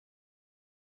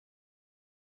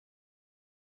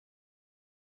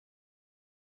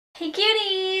Hey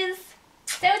cuties!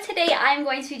 So today I'm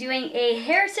going to be doing a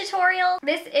hair tutorial.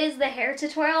 This is the hair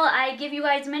tutorial. I give you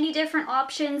guys many different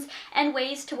options and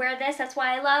ways to wear this. That's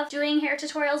why I love doing hair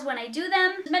tutorials when I do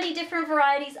them. There's many different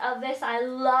varieties of this. I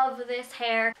love this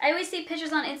hair. I always see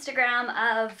pictures on Instagram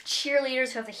of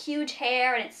cheerleaders who have the huge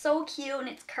hair and it's so cute and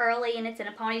it's curly and it's in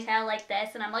a ponytail like this,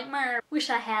 and I'm like, wish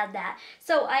I had that.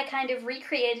 So I kind of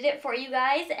recreated it for you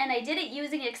guys, and I did it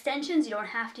using extensions. You don't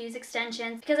have to use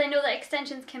extensions because I know that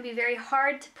extensions can be very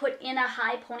hard to put in a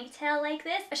high ponytail like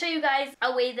this. I'll show you guys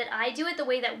a way that I do it, the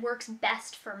way that works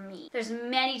best for me. There's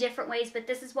many different ways, but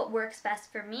this is what works best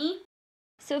for me.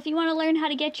 So if you want to learn how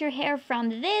to get your hair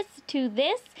from this to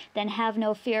this, then have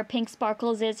no fear.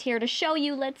 PiinkSparkles is here to show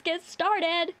you. Let's get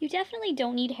started. You definitely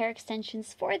don't need hair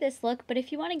extensions for this look, but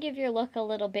if you want to give your look a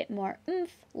little bit more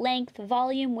oomph, length,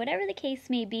 volume, whatever the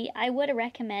case may be, I would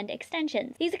recommend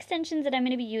extensions. These extensions that I'm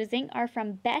going to be using are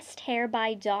from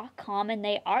besthairbye.com, and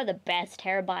they are the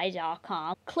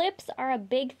besthairbye.com. Clips are a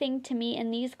big thing to me,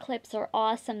 and these clips are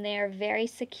awesome. They are very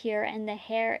secure, and the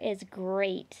hair is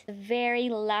great. Very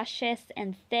luscious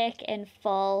and thick and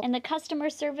full, and the customer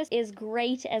service is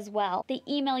great as well. They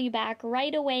email you back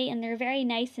right away, and they're very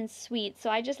nice and sweet, so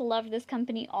I just love this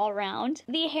company all around.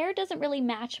 The hair doesn't really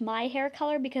match my hair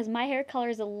color because my hair color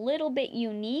is a little bit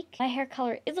unique. My hair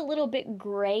color is a little bit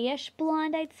grayish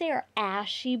blonde, I'd say, or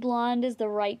ashy blonde is the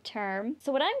right term.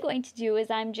 So what I'm going to do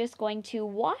is I'm just going to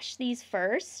wash these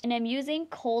first, and I'm using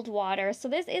cold water. So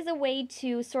this is a way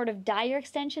to sort of dye your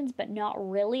extensions, but not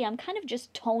really. I'm kind of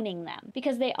just toning them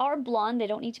because they are blonde. They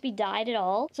don't need to be dyed at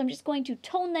all. So I'm just going to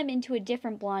tone them into a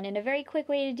different blonde, and a very quick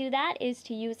way to do that is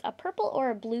to use a purple or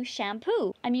a blue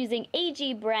shampoo. I'm using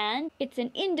AG brand. It's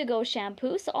an indigo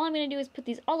shampoo, so all I'm going to do is put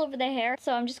these all over the hair.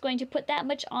 So I'm just going to put that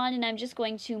much on, and I'm just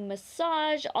going to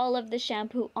massage all of the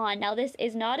shampoo on. Now this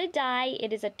is not a dye,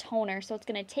 it is a toner, so it's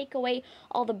going to take away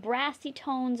all the brassy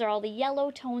tones or all the yellow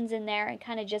tones in there and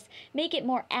kind of just make it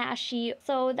more ashy.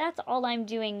 So that's all I'm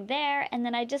doing there, and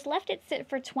then I just left it sit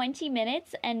for 20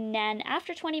 minutes, and then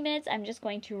after 20 minutes I'm just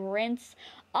going to rinse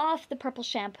off the purple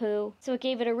shampoo. So it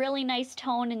gave it a really nice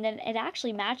tone, and then it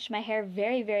actually matched my hair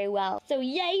very, very well. So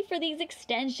yay for these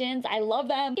extensions. I love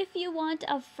them. If you want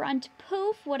a front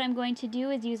poof, what I'm going to do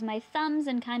is use my thumbs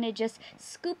and kind of just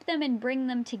scoop them and bring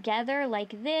them together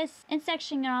like this, and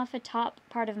sectioning off a top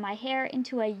part of my hair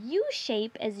into a U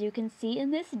shape, as you can see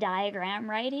in this diagram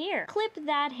right here. Clip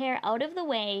that hair out of the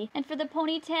way, and for the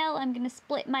ponytail I'm going to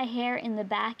split my hair in the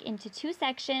back into two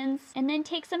sections, and then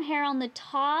take some hair on the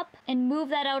top and move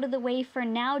that out of the way for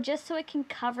now, just so it can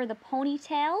cover the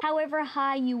ponytail. However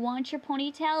high you want your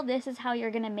ponytail, this is how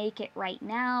you're going to make it right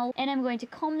now. And I'm going to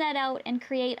comb that out and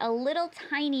create a little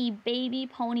tiny baby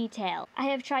ponytail. I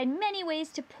have tried many ways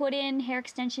to put in hair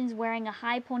extensions wearing a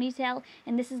high ponytail,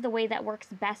 and this is the way that works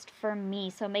best for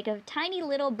me. So make a tiny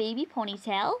little baby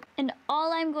ponytail, and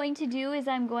all I'm going to do is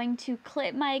I'm going to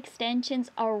clip my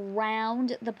extensions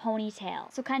around the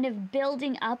ponytail. So kind of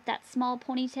building up that small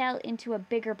ponytail into a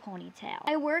bigger ponytail.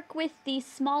 I work with the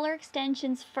smaller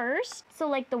extensions first, so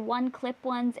like the one clip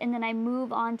ones, and then I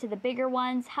move on to the bigger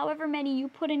ones. However many you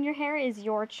put in your hair is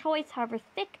your choice. However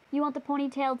thick you want the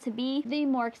ponytail to be, the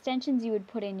more extensions you would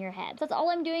put in your head. So that's all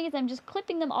I'm doing, is I'm just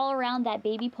clipping them all around that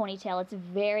baby ponytail. It's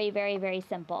very, very, very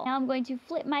simple. Now I'm going to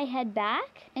flip my head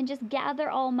back and just gather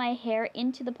all my hair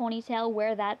into the ponytail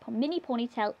where that mini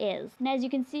ponytail is. And as you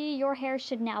can see, your hair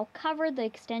should now cover the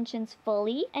extensions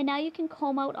fully, and now you can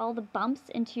comb out all the bumps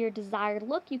into your desired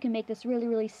look. You can make this really,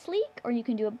 really sleek, or you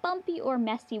can do a bumpy or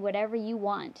messy, whatever you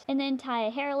want. And then tie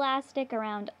a hair elastic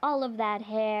around all of that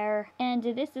hair. And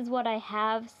this is what I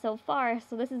have so far.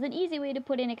 So this is an easy way to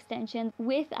put in extensions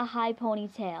with a high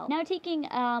ponytail. Now taking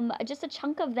just a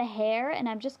chunk of the hair, and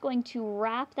I'm just going to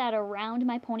wrap that around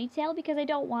my ponytail because I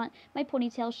don't want my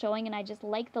ponytail showing, and I just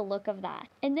like the look of that.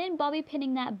 And then bobby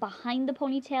pinning that behind the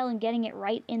ponytail and getting it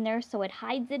right in there so it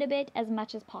hides it a bit as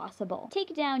much as possible.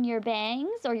 Take down your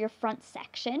bangs or your front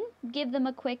section, give them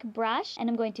a quick brush, and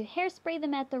I'm going to hairspray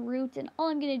them at the roots, and all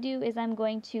I'm going to do is I'm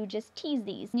going to just tease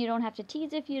these. You don't have to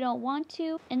tease if you don't want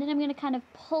to, and then I'm going to kind of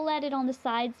pull at it on the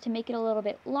sides to make it a little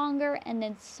bit longer, and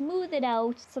then smooth it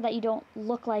out so that you don't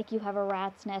look like you have a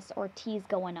rat's nest or tease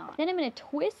going on. Then I'm going to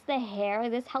twist the hair.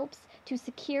 This helps to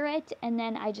secure it, and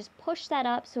then I just push that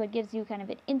up so it gives you kind of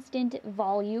an instant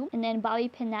volume, and then bobby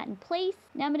pin that in place.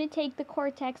 Now I'm going to take the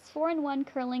Cortex 4-in-1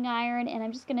 curling curling iron, and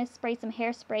I'm just gonna spray some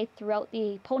hairspray throughout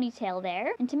the ponytail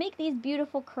there. And to make these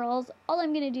beautiful curls, all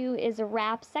I'm gonna do is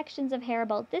wrap sections of hair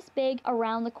about this big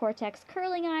around the Cortex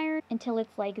curling iron until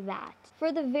it's like that.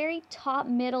 For the very top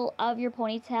middle of your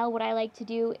ponytail, what I like to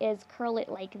do is curl it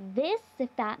like this,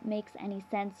 if that makes any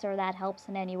sense or that helps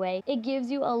in any way. It gives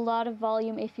you a lot of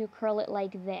volume if you curl it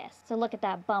like this. So look at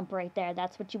that bump right there,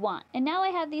 that's what you want. And now I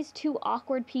have these two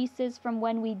awkward pieces from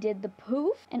when we did the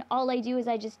poof, and all I do is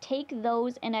I just take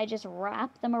those and I just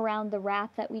wrap them around the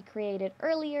wrap that we created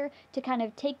earlier to kind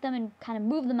of take them and kind of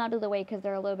move them out of the way because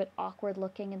they're a little bit awkward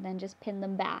looking, and then just pin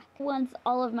them back. Once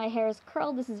all of my hair is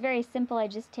curled, this is very simple. I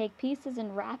just take pieces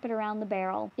and wrap it around the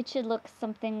barrel. It should look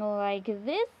something like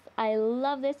this. I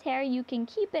love this hair. You can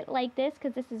keep it like this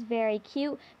because this is very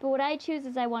cute, but what I choose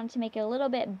is I wanted to make it a little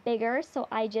bit bigger, so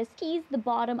I just tease the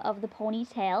bottom of the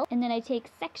ponytail, and then I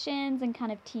take sections and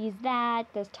kind of tease that,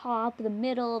 the top, the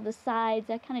middle, the sides.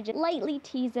 I kind of just lightly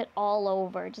tease it all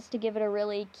over just to give it a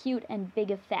really cute and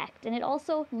big effect. And it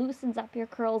also loosens up your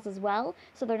curls as well,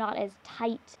 so they're not as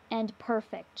tight and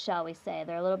perfect, shall we say.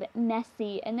 They're a little bit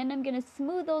messy, and then I'm going to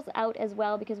smooth those out as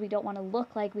well because we don't want to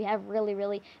look like we have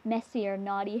really messy or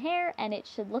naughty hair, and it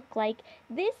should look like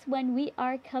this when we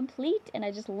are complete. And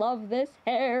I just love this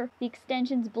hair. The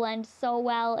extensions blend so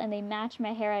well and they match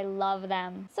my hair. I love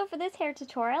them. So for this hair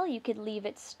tutorial, you could leave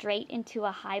it straight into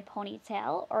a high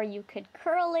ponytail, or you could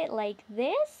curl it like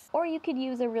this, or you could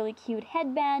use a really cute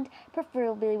headband,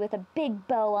 preferably with a big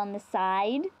bow on the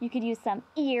side. You could use some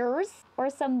ears or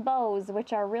some bows,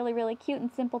 which are really cute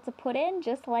and simple to put in,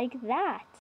 just like that.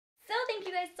 So thank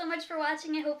you guys so much for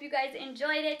watching. I hope you guys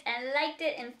enjoyed it and liked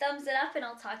it, and thumbs it up, and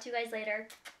I'll talk to you guys later.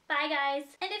 Bye guys!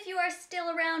 And if you are still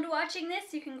around watching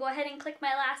this, you can go ahead and click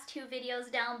my last two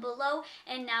videos down below.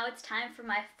 And now it's time for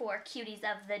my 4 cuties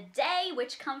of the day,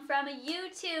 which come from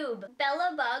YouTube.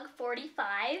 Bella Bug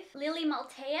 45, Lily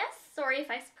Malteus, sorry if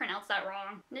I pronounced that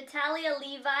wrong, Natalia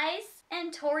Levi's,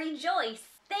 and Tori Joyce.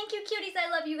 Thank you cuties, I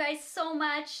love you guys so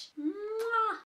much. Mwah!